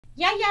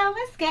Yo,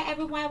 what's good,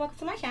 everyone? Welcome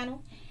to my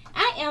channel.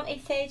 I am a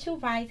Sage who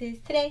rises.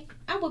 Today,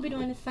 I will be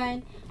doing the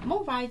sun,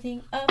 moon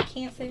rising of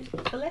Cancer.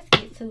 So let's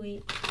get to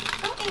it.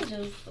 So,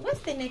 angels, what's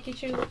the naked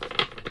truth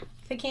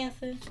for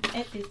Cancer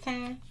at this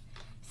time?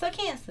 So,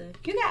 Cancer,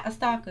 you got a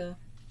stalker.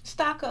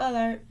 Stalker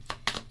alert.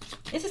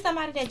 This is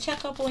somebody that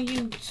check up on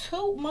you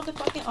too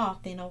motherfucking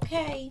often,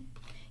 okay?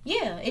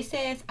 Yeah, it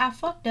says, I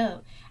fucked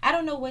up. I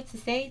don't know what to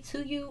say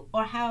to you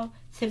or how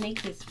to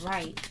make this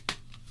right.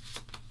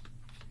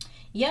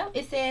 Yep,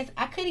 it says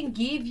I couldn't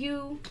give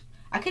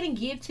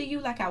to you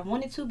like I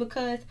wanted to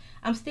because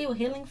I'm still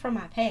healing from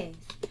my past.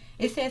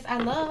 It says I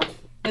love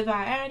the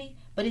variety,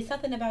 but it's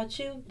something about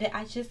you that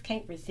I just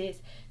can't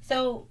resist.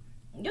 So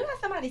you got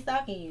somebody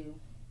stalking you.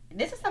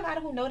 This is somebody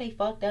who know they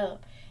fucked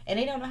up and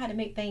they don't know how to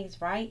make things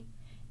right.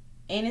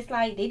 And it's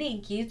like they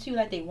didn't give to you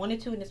like they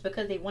wanted to, and it's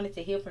because they wanted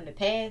to heal from the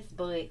past,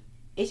 but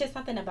it's just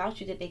something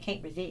about you that they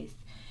can't resist.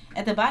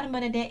 At the bottom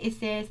of the deck, it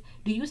says,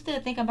 do you still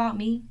think about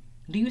me?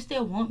 Do you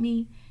still want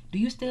me? Do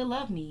you still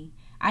love me?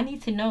 I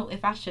need to know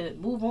if I should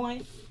move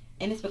on.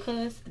 And it's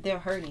because they're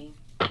hurting.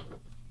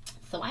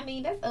 So, I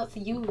mean, that's up to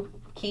you,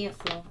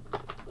 Cancer.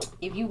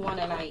 If you want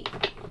to, like,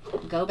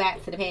 go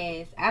back to the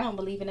past. I don't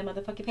believe in the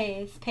motherfucking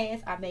past.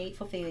 Past are made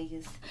for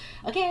failures.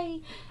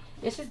 Okay?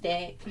 This is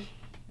that.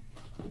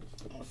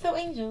 So,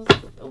 angels,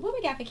 what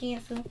we got for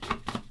Cancer?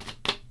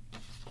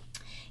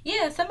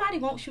 Yeah, somebody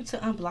wants you to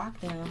unblock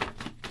them.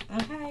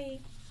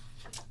 Okay?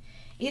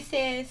 It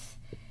says,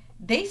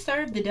 they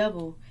serve the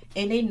devil.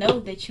 And they know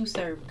that you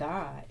serve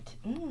God.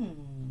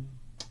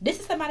 This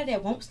is somebody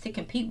that wants to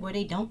compete where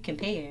they don't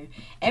compare.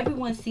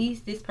 Everyone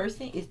sees this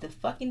person is the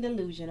fucking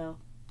delusional.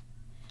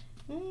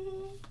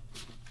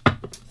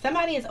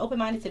 Somebody is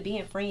open-minded to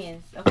being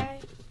friends, okay?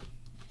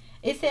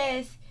 It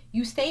says,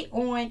 you stay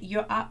on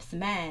your Opps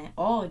mind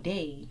all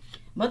day.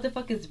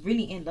 Motherfuckers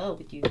really in love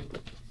with you.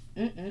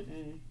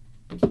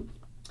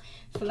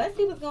 So let's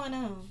see what's going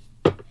on.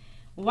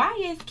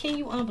 Why is can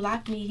you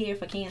unblock me here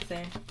for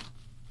Cancer?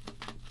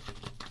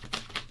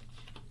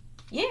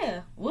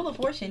 Yeah, Wheel of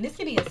Fortune. This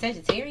could be a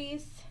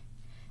Sagittarius,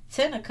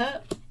 Ten of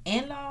Cups,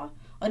 in-law,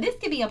 or this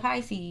could be a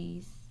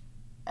Pisces.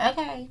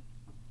 Okay.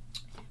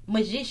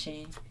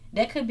 Magician.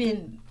 That could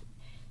be.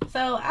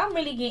 So I'm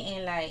really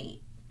getting like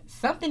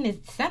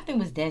something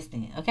was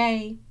destined.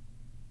 Okay.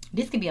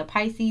 This could be a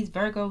Pisces,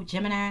 Virgo,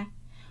 Gemini,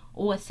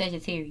 or a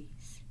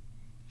Sagittarius.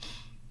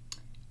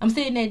 I'm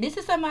saying that this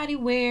is somebody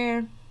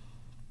where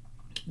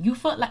you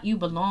felt like you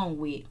belong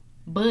with,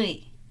 but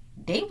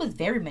they was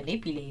very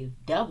manipulative,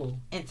 double,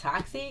 and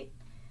toxic.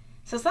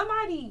 So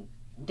somebody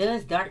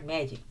does dark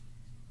magic.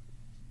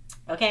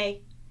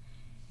 Okay?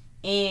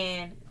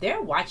 And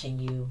they're watching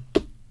you.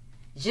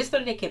 Just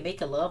so they can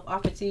make a love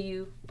offer to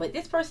you. But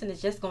this person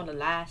is just going to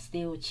lie,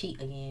 steal,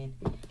 cheat again.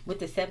 With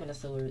the Seven of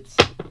Swords.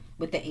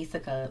 With the Ace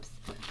of Cups.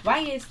 Why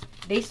is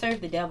they serve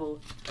the devil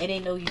and they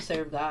know you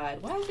serve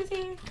God? Why is this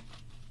here?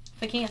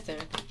 For Cancer.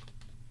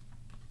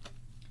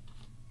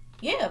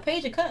 Yeah,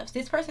 Page of Cups.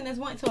 This person is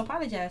wanting to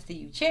apologize to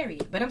you.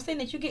 Chariot. But I'm saying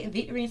that you're getting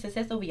victory and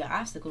success over your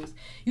obstacles.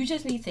 You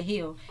just need to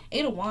heal.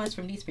 8 of Wands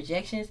from these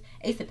projections.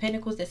 Ace of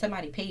Pentacles that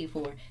somebody paid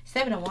for.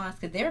 7 of Wands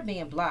because they're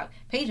being blocked.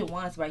 Page of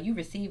Wands while you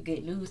receive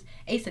good news.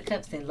 Ace of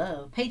Cups in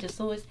love. Page of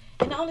Swords.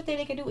 And the only thing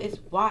they can do is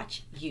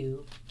watch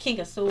you. King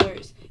of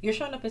Swords. You're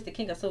showing up as the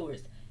King of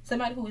Swords.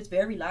 Somebody who is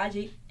very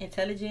logic,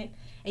 intelligent,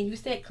 and you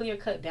set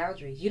clear-cut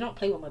boundaries. You don't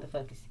play with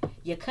motherfuckers.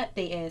 You cut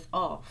their ass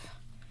off.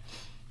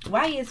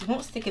 Why is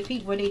wants to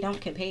compete where they don't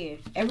compare?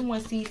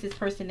 Everyone sees this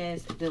person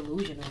as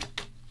delusional.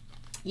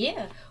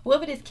 Yeah,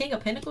 whoever this King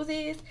of Pentacles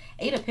is,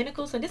 8 of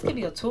Pentacles, so this could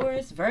be a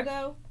Taurus,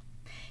 Virgo.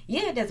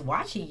 Yeah, that's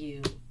watching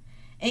you.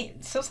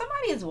 And so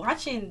somebody is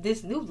watching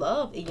this new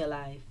love in your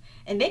life.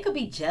 And they could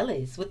be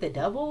jealous with the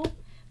double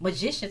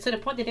magician to the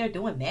point that they're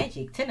doing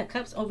magic. 10 of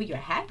Cups over your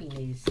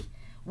happiness.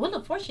 Wheel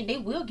of Fortune, they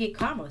will get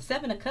karma.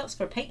 7 of Cups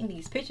for painting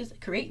these pictures,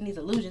 creating these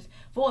illusions.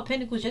 4 of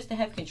Pentacles just to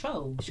have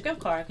control.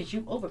 Script card, because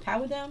you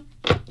overpower them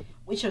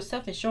with your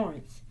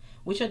self-assurance,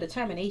 with your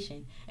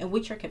determination, and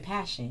with your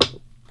compassion.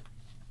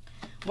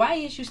 Why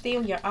is you stay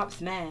on your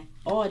Opps mind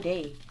all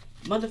day?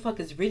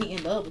 Motherfuckers really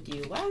in love with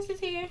you. Why is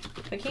this here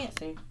for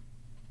Cancer?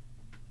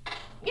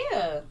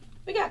 Yeah,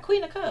 we got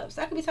Queen of Cups.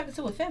 I could be talking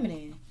to a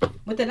feminine.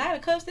 With the Knight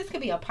of Cups, this could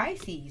be a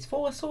Pisces.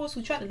 4 of Swords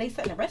who try to lay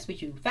something to rest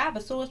with you. 5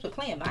 of Swords for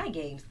playing mind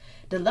games.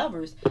 The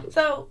Lovers.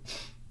 So,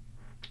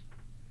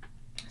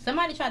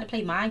 somebody tried to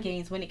play mind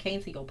games when it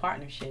came to your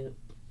partnership.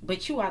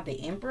 But you are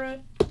the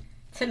Emperor.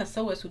 10 of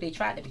Swords who they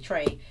tried to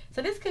betray.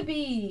 So, this could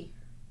be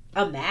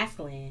a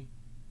masculine.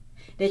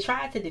 They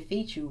tried to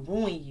defeat you,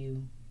 ruin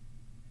you,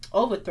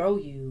 overthrow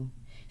you,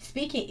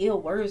 speaking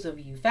ill words of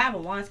you. 5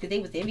 of Wands because they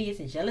was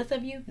envious and jealous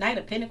of you. Knight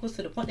of Pentacles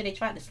to the point that they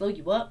tried to slow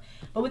you up.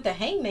 But with the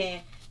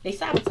Hangman, they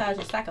sabotage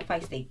and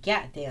sacrifice their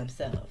goddamn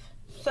self.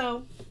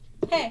 So,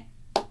 hey,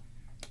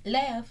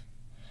 laugh.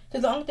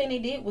 Because the only thing they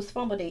did was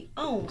fumble their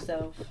own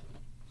self.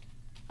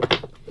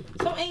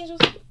 So,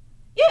 angels,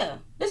 yeah,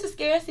 this is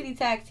scarcity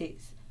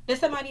tactics that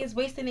somebody is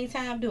wasting their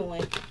time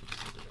doing.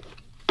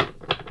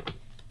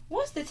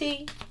 What's the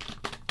tea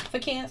for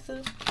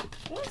Cancer?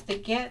 What's the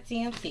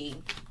goddamn tea?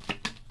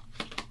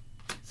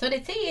 So the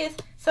tea is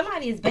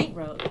somebody is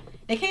bankrupt.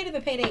 They can't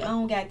even pay their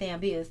own goddamn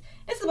bills.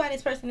 This is why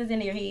this person is in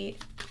their head.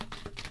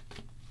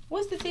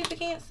 What's the tea for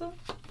Cancer?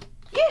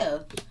 Yeah,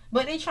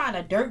 but they trying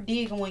to dirt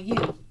dig on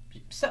you.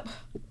 So,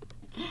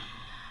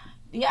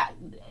 yeah,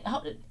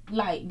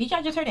 like, did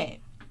y'all just hear that?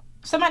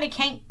 Somebody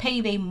can't pay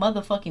their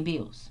motherfucking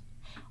bills.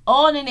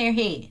 All in their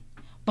head.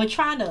 But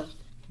trying to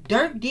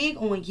dirt dig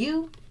on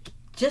you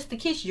just to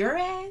kiss your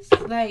ass?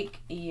 Like,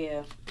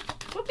 yeah.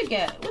 What we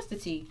got? What's the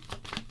tea?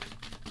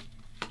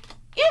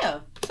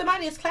 Yeah,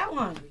 somebody is clout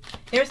hungry.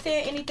 They're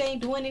saying anything,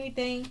 doing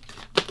anything,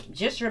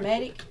 just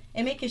dramatic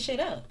and making shit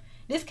up.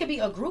 This could be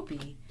a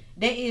groupie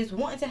that is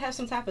wanting to have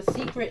some type of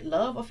secret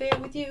love affair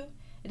with you.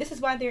 This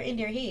is why they're in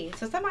their head.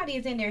 So somebody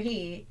is in their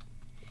head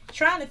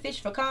trying to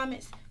fish for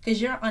comments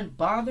because you're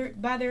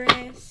unbothered by their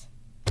ass.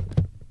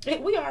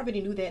 We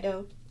already knew that,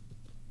 though.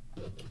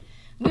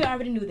 We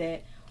already knew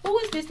that. Who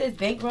is this that's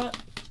bankrupt?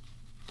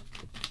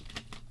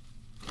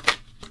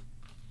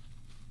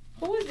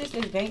 Who is this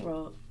that's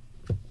bankrupt?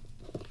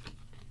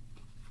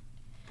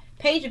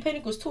 Page of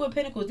Pentacles, Two of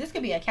Pentacles. This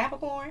could be a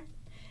Capricorn.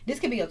 This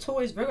could be a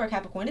Taurus, Virgo,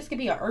 Capricorn. This could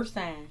be an earth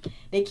sign.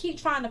 They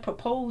keep trying to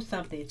propose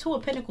something. Two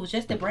of Pentacles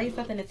just to bring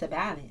something into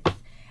balance.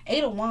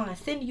 Eight of Wands,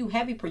 sending you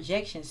heavy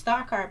projection.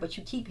 Star card, but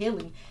you keep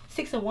healing.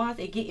 Six of Wands,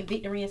 and getting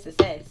victory and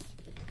success.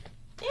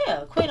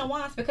 Yeah, Queen of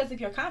Wands, because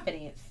of your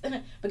confidence.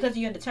 Because of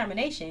your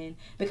determination.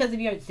 Because of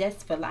your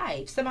zest for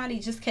life. Somebody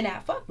just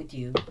cannot fuck with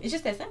you. It's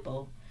just that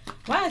simple.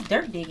 Why is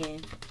dirt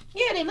digging?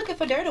 Yeah, they're looking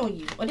for dirt on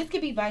you. Or this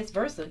could be vice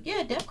versa.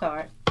 Yeah, death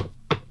card.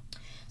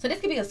 So this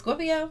could be a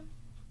Scorpio.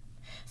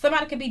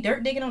 Somebody could be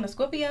dirt digging on a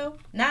Scorpio.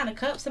 Nine of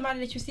Cups, somebody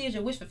that you see as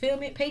your wish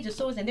fulfillment. Page of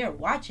Swords, and they're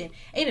watching.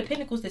 Eight of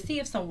Pentacles to see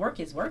if some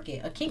work is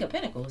working. A King of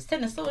Pentacles.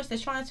 Ten of Swords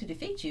that's trying to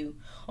defeat you.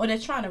 Or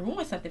that's trying to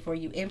ruin something for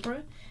you,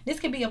 Emperor. This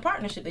could be a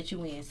partnership that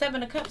you in.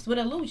 Seven of Cups with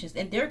illusions.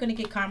 And they're going to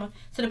get karma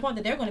to the point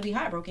that they're going to be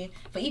heartbroken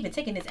for even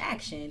taking this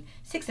action.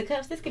 Six of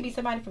Cups, this could be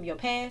somebody from your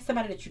past.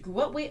 Somebody that you grew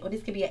up with. Or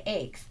this could be an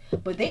ex.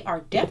 But they are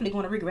definitely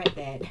going to regret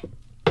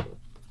that.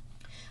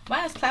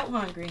 Why is clout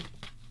hungry?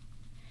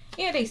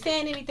 Yeah, they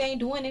saying anything,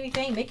 doing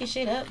anything, making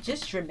shit up.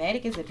 Just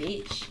dramatic as a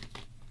bitch.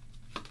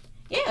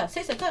 Yeah,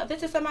 Six of Cups.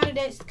 This is somebody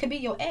that could be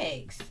your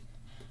ex.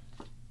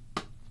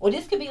 Or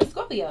this could be a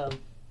Scorpio.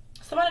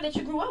 Somebody that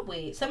you grew up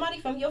with. Somebody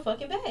from your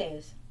fucking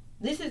past.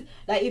 This is,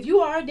 like, if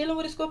you are dealing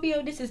with a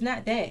Scorpio, this is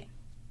not that.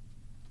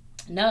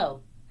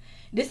 No.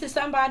 This is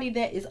somebody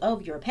that is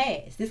of your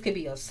past. This could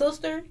be a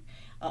sister,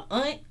 a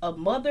aunt, a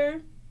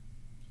mother.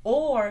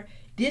 Or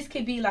this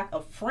could be like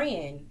a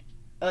friend.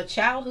 A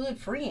childhood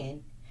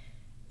friend.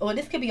 Or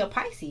this could be a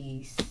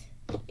Pisces.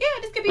 Yeah,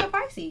 this could be a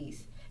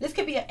Pisces. This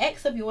could be an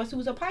ex of yours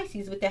who's a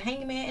Pisces with the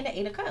Hangman and the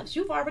Eight of Cups.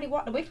 You've already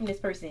walked away from this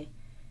person.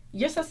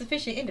 You're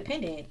self-sufficient,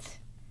 independent.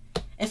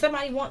 And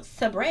somebody wants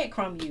to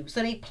breadcrumb you.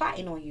 So they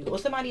plotting on you. Or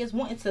somebody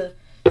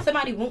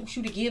wants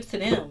you to give to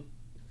them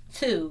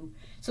too.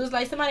 So it's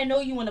like somebody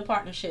know you in a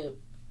partnership.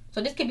 So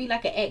this could be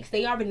like an ex.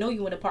 They already know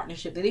you in a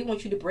partnership. That they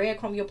want you to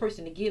breadcrumb your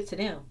person to give to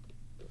them.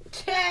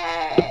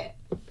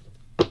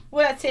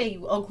 What I tell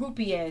you? A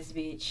groupie ass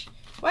bitch.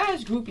 Why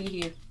is groupie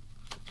here?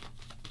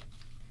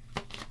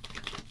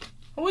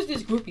 Who is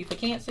this groupie for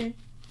Cancer?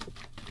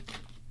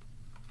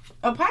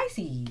 A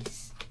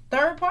Pisces.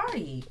 Third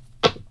party.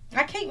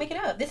 I can't make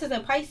it up. This is a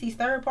Pisces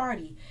third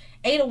party.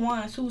 Eight of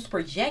Wands who's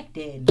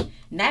projecting.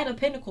 Knight of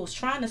Pentacles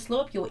trying to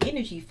slow up your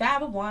energy.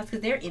 Five of Wands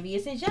because they're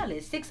envious and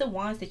jealous. Six of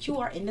Wands that you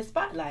are in the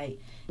spotlight.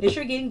 That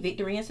you're getting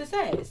victory and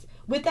success.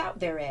 Without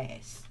their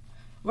ass.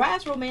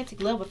 Rise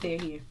romantic love affair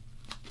here.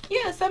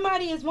 Yeah,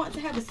 somebody is wanting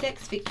to have a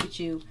sex fix with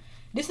you.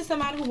 This is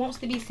somebody who wants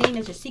to be seen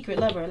as a secret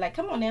lover. Like,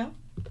 come on now.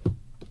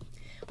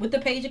 With the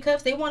Page of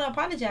Cups, they want to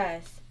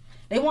apologize.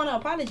 They want to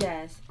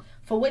apologize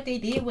for what they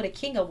did with a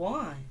King of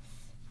Wands.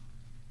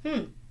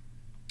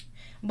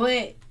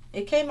 But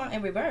it came out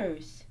in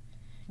reverse.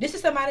 This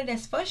is somebody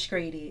that's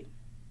frustrated.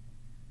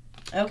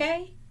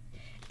 Okay?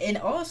 And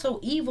also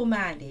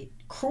evil-minded,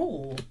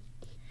 cruel.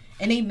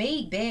 And they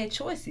made bad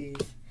choices.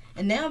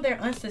 And now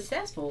they're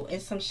unsuccessful in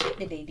some shit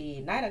that they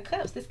did. Knight of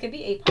Cups, this could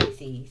be a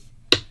Pisces.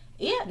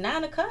 Yeah,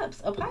 Nine of Cups,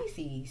 a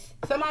Pisces.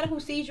 Somebody who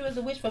sees you as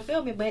a wish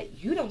fulfillment,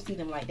 but you don't see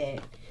them like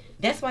that.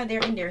 That's why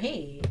they're in their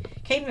head.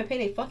 Can't even pay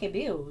their fucking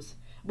bills.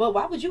 But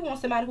why would you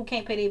want somebody who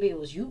can't pay their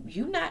bills?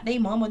 You not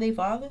their mom or their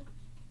father.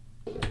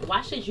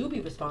 Why should you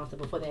be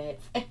responsible for that?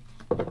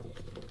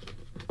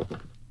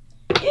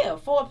 Yeah,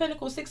 Four of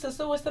Pentacles, Six of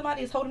Swords.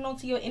 Somebody is holding on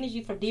to your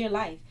energy for dear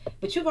life.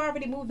 But you've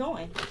already moved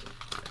on.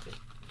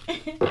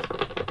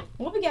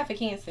 What we got for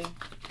Cancer?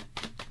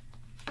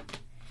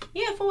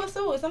 Yeah, Four of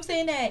Swords. I'm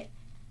saying that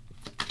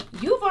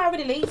you've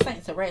already laid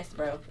something to rest,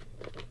 bro.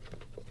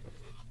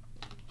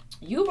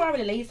 You've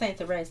already laid something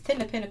to rest.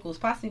 Ten of Pentacles,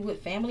 possibly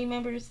with family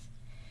members.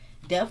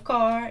 Death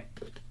card.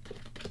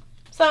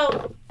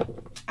 So,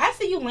 I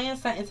see you laying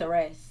something to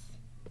rest.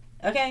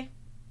 Okay?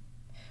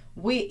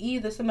 With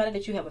either somebody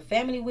that you have a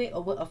family with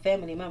or with a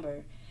family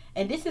member.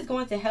 And this is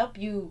going to help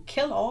you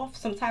kill off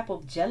some type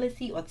of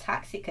jealousy or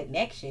toxic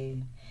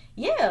connection.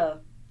 Yeah.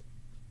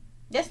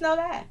 That's no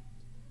lie.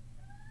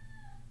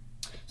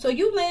 So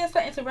you land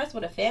something to rest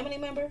with a family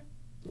member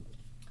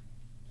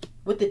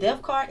with the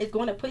death card is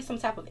going to put some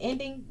type of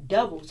ending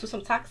double to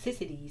some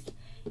toxicities.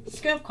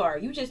 Strength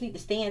card, you just need to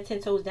stand 10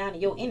 toes down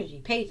in your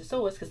energy. Page of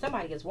Swords, because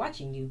somebody is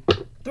watching you.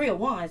 3 of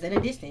Wands at a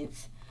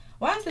distance.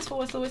 Why is this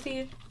 4 of Swords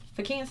here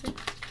for Cancer?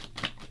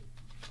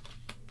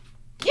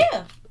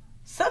 Yeah,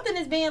 something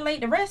is being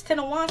laid to rest. 10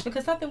 of Wands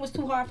because something was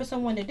too hard for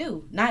someone to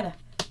do. Knight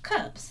of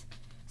Cups.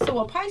 So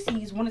a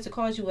Pisces wanted to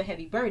cause you a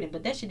heavy burden,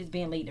 but that shit is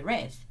being laid to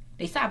rest.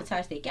 They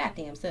sabotaged their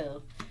goddamn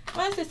self.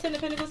 Why is this 10 of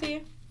Pentacles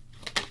here?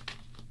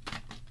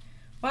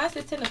 Why is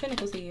this 10 of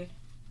Pentacles here?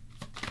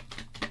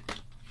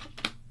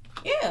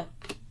 Yeah.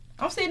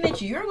 I'm saying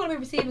that you're going to be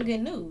receiving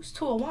good news.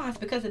 2 of Wands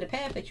because of the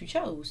path that you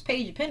chose.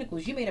 Page of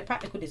Pentacles, you made a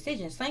practical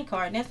decision. Same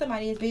card, now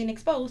somebody is being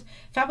exposed.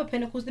 5 of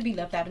Pentacles to be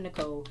left out in the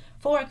cold.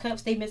 4 of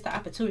Cups, they missed the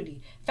opportunity.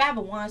 5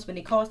 of Wands when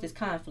they caused this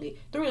conflict.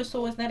 3 of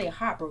Swords, now they're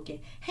heartbroken.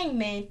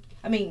 Hangman,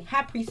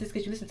 High Priestess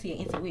because you listen to your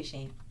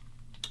intuition.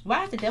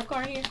 Why is the Death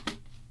card here?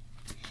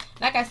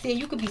 Like I said,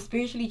 you could be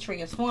spiritually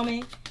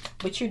transforming,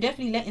 but you're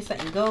definitely letting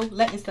something go,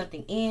 letting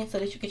something in so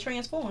that you can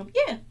transform.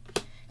 Yeah.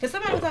 Because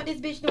somebody was out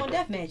this bitch doing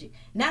death magic.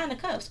 9 of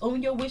Cups,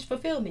 own your wish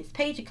fulfillments.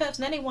 Page of Cups,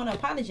 now they want to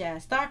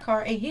apologize. Star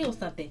card and heal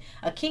something.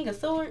 A King of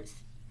Swords.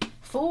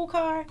 Fool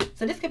card.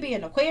 So this could be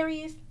an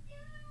Aquarius,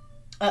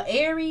 a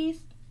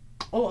Aries,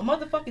 or a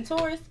motherfucking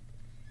Taurus.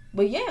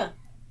 But yeah,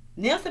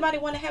 now somebody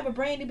want to have a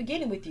brand new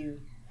beginning with you.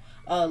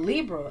 A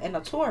Libra and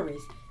a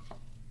Taurus.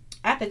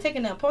 After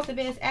taking an impulsive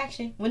ass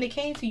action when it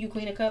came to you,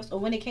 Queen of Cups, or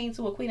when it came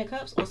to a Queen of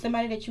Cups, or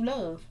somebody that you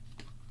love.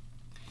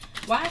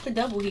 Why is the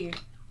double here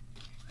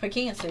for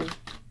Cancer?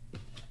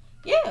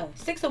 Yeah,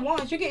 6 of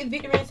Wands, you're getting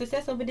victory and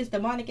success over this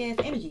demonic ass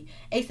energy.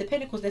 Ace of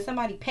Pentacles that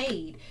somebody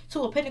paid.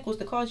 2 of Pentacles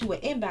to cause you an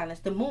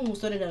imbalance. The Moon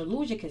so that the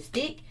illusion can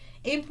stick.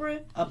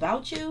 Emperor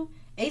about you.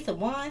 Ace of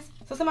Wands,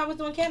 so somebody was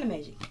doing candle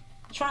magic,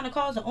 trying to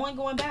cause an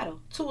ongoing battle.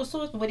 2 of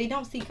Swords, but what they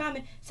don't see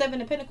coming. 7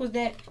 of Pentacles,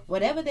 that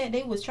whatever that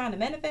they was trying to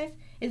manifest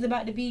is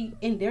about to be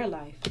in their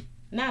life.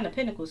 9 of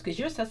Pentacles, because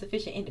you're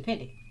self-sufficient,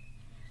 independent.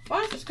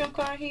 Why is the Strength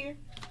card here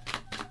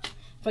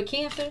for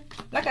Cancer?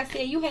 Like I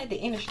said, you had the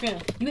inner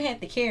strength. You had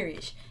the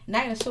courage.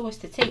 Knight of Swords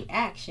to take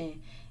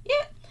action.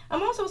 Yeah,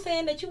 I'm also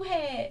saying that you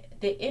had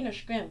the inner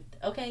strength,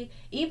 okay?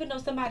 Even though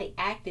somebody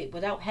acted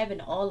without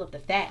having all of the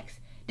facts.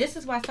 This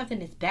is why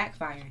something is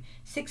backfiring.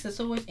 6 of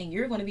Swords, and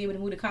you're going to be able to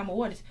move to calmer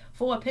waters.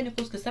 4 of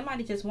Pentacles, because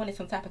somebody just wanted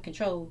some type of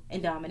control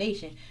and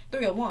domination.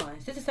 3 of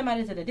Wands, this is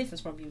somebody that's at a distance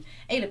from you.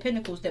 8 of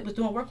Pentacles that was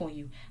doing work on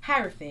you.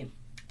 Hierophant,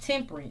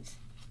 Temperance.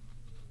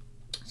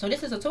 So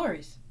this is a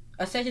Taurus,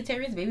 a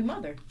Sagittarius baby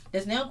mother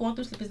that's now going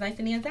through sleepless nights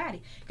and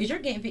anxiety because you're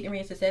getting victory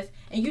and success,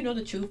 and you know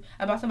the truth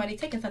about somebody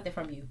taking something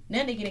from you.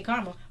 Now they're getting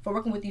karma for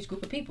working with these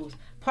group of peoples,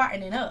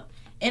 partnering up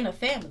in a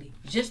family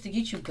just to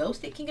get you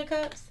ghosted, King of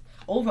Cups,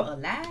 over a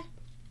lie.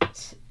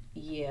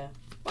 Yeah.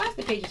 Why is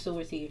the Page of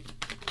Swords here?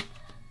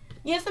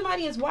 Yeah,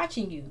 somebody is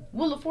watching you.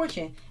 Wheel of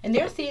Fortune, and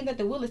they're seeing that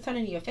the wheel is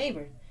turning in your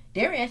favor.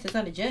 Their ass is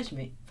under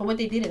judgment for what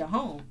they did at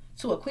home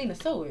to a Queen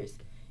of Swords.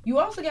 You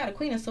also got a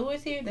Queen of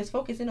Swords here that's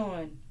focusing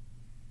on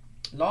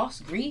loss,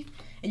 grief,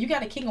 and you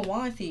got a King of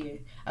Wands here,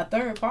 a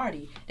third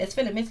party that's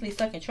feeling mentally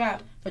stuck and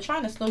trapped for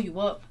trying to slow you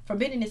up,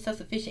 forbidding this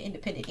self-sufficient,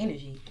 independent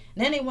energy.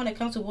 Now they want to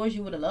come towards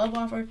you with a love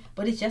offer,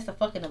 but it's just a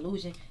fucking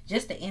illusion,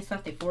 just to end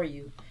something for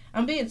you.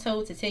 I'm being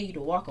told to tell you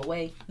to walk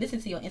away. Listen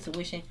to your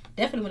intuition,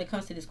 definitely when it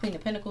comes to this Queen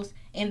of Pentacles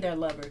and their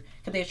lover,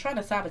 because they're trying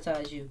to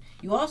sabotage you.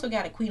 You also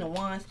got a Queen of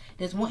Wands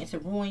that's wanting to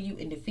ruin you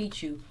and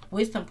defeat you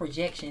with some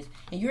projections,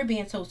 and you're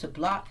being told to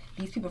block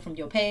these people from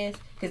your past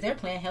because they're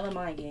playing hella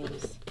mind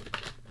games.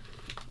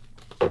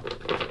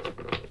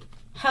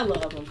 Hella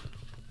of them.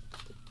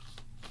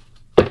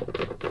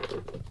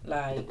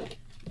 Like,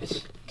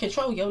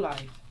 control your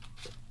life.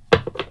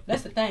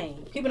 That's the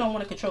thing. People don't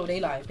want to control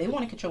their life. They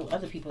want to control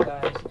other people's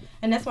lives.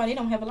 And that's why they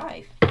don't have a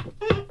life.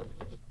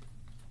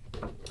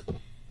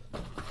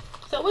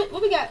 So what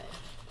we got?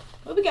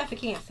 What we got for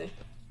Cancer?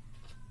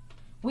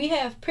 We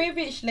have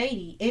privileged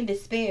lady in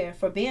despair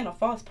for being a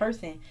false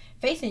person,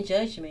 facing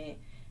judgment,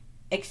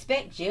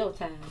 expect jail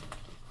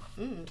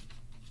time.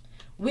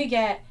 We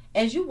got,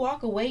 as you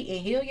walk away and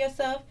heal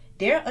yourself,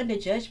 they're under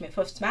judgment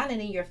for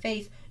smiling in your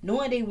face,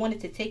 knowing they wanted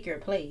to take your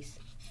place.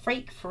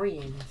 Fake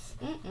friends.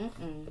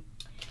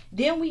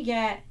 Then we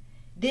got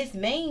this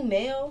main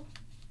male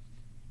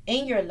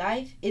in your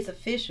life is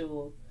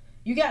official.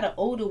 You got an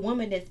older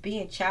woman that's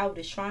being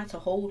childish, trying to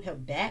hold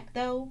him back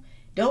though.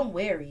 Don't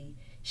worry.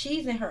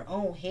 She's in her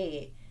own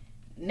head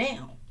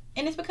now.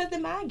 And it's because the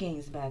mind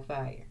games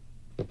backfire.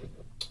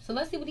 So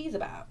let's see what he's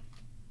about.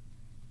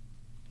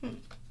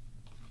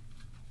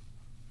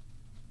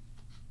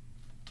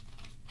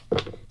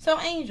 So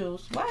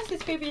angels, why is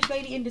this privileged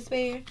lady in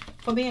despair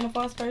for being a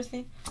false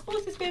person? Who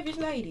is this privileged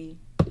lady?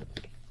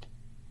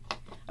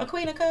 A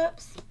Queen of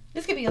Cups.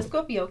 This could be a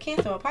Scorpio,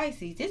 Cancer, or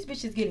Pisces. This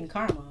bitch is getting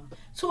karma.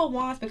 2 of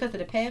Wands because of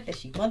the path that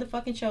she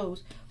motherfucking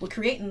chose. We're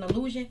creating an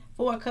illusion.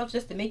 4 of Cups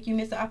just to make you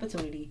miss the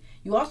opportunity.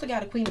 You also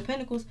got a Queen of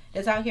Pentacles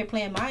that's out here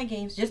playing mind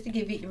games just to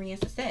get victory and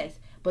success.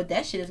 But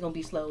that shit is going to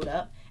be slowed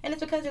up. And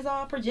it's because it's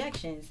all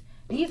projections.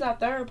 These are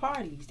third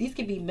parties. These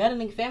could be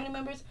meddling family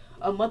members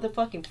or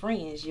motherfucking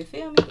friends. You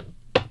feel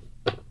me?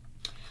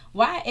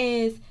 Why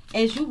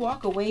as you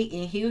walk away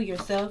and heal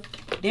yourself,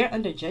 they're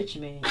under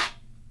judgment.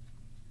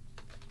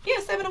 Yeah,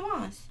 7 of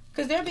Wands.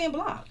 Because they're being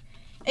blocked.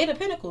 8 of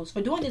Pentacles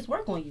for doing this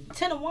work on you.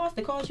 10 of Wands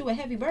to cause you a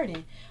heavy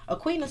burden. A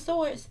Queen of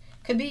Swords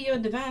could be your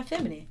divine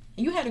feminine.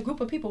 And you had a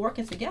group of people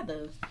working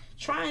together,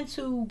 trying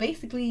to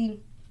basically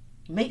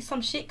make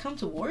some shit come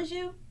towards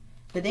you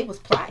that they was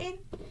plotting.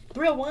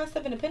 3 of Wands,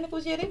 7 of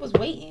Pentacles, yeah, they was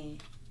waiting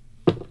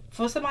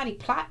for somebody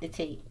plot to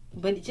take.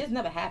 But it just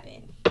never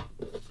happened.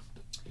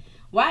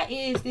 Why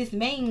is this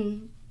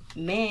main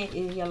man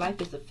in your life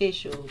is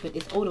official, but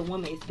this older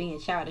woman is being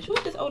childish?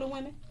 Who's this older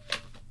woman?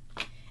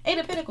 8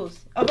 of Pentacles,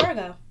 a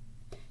Virgo.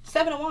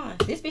 7 of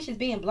Wands, this bitch is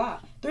being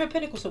blocked. 3 of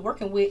Pentacles are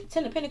working with.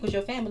 10 of Pentacles,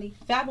 your family.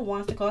 5 of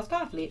Wands to cause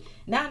conflict.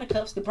 9 of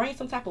Cups to bring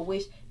some type of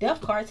wish. Death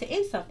card to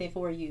end something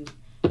for you.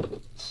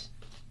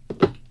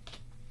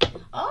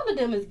 All of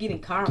them is getting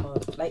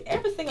karma. Like,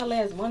 every single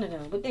last one of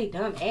them with they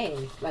dumb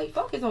ass. Like,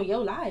 focus on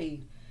your life.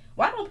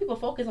 Why don't people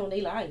focus on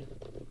their life?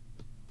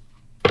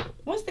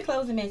 What's the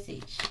closing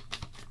message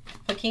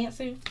for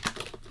Cancer?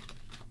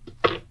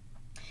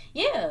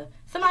 Yeah,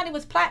 somebody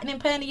was plotting and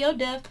planning your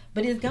death,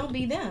 but it's gonna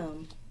be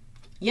them.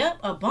 Yup,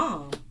 a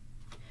bomb.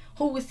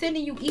 Who was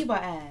sending you evil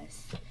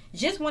eyes.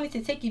 Just wanted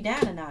to take you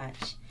down a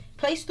notch.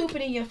 Play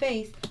stupid in your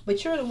face,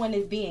 but you're the one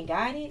that's being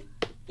guided.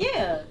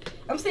 Yeah,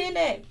 I'm saying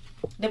that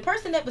the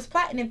person that was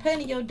plotting and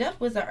planning your death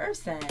was an earth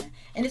sign.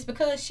 And it's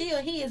because she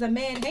or he is a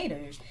mad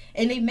hater.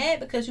 And they mad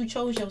because you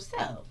chose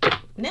yourself.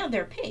 Now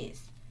they're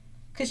pissed.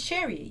 Because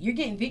Chariot, you're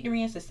getting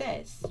victory and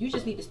success. You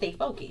just need to stay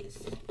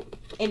focused.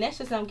 And that's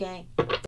just some game.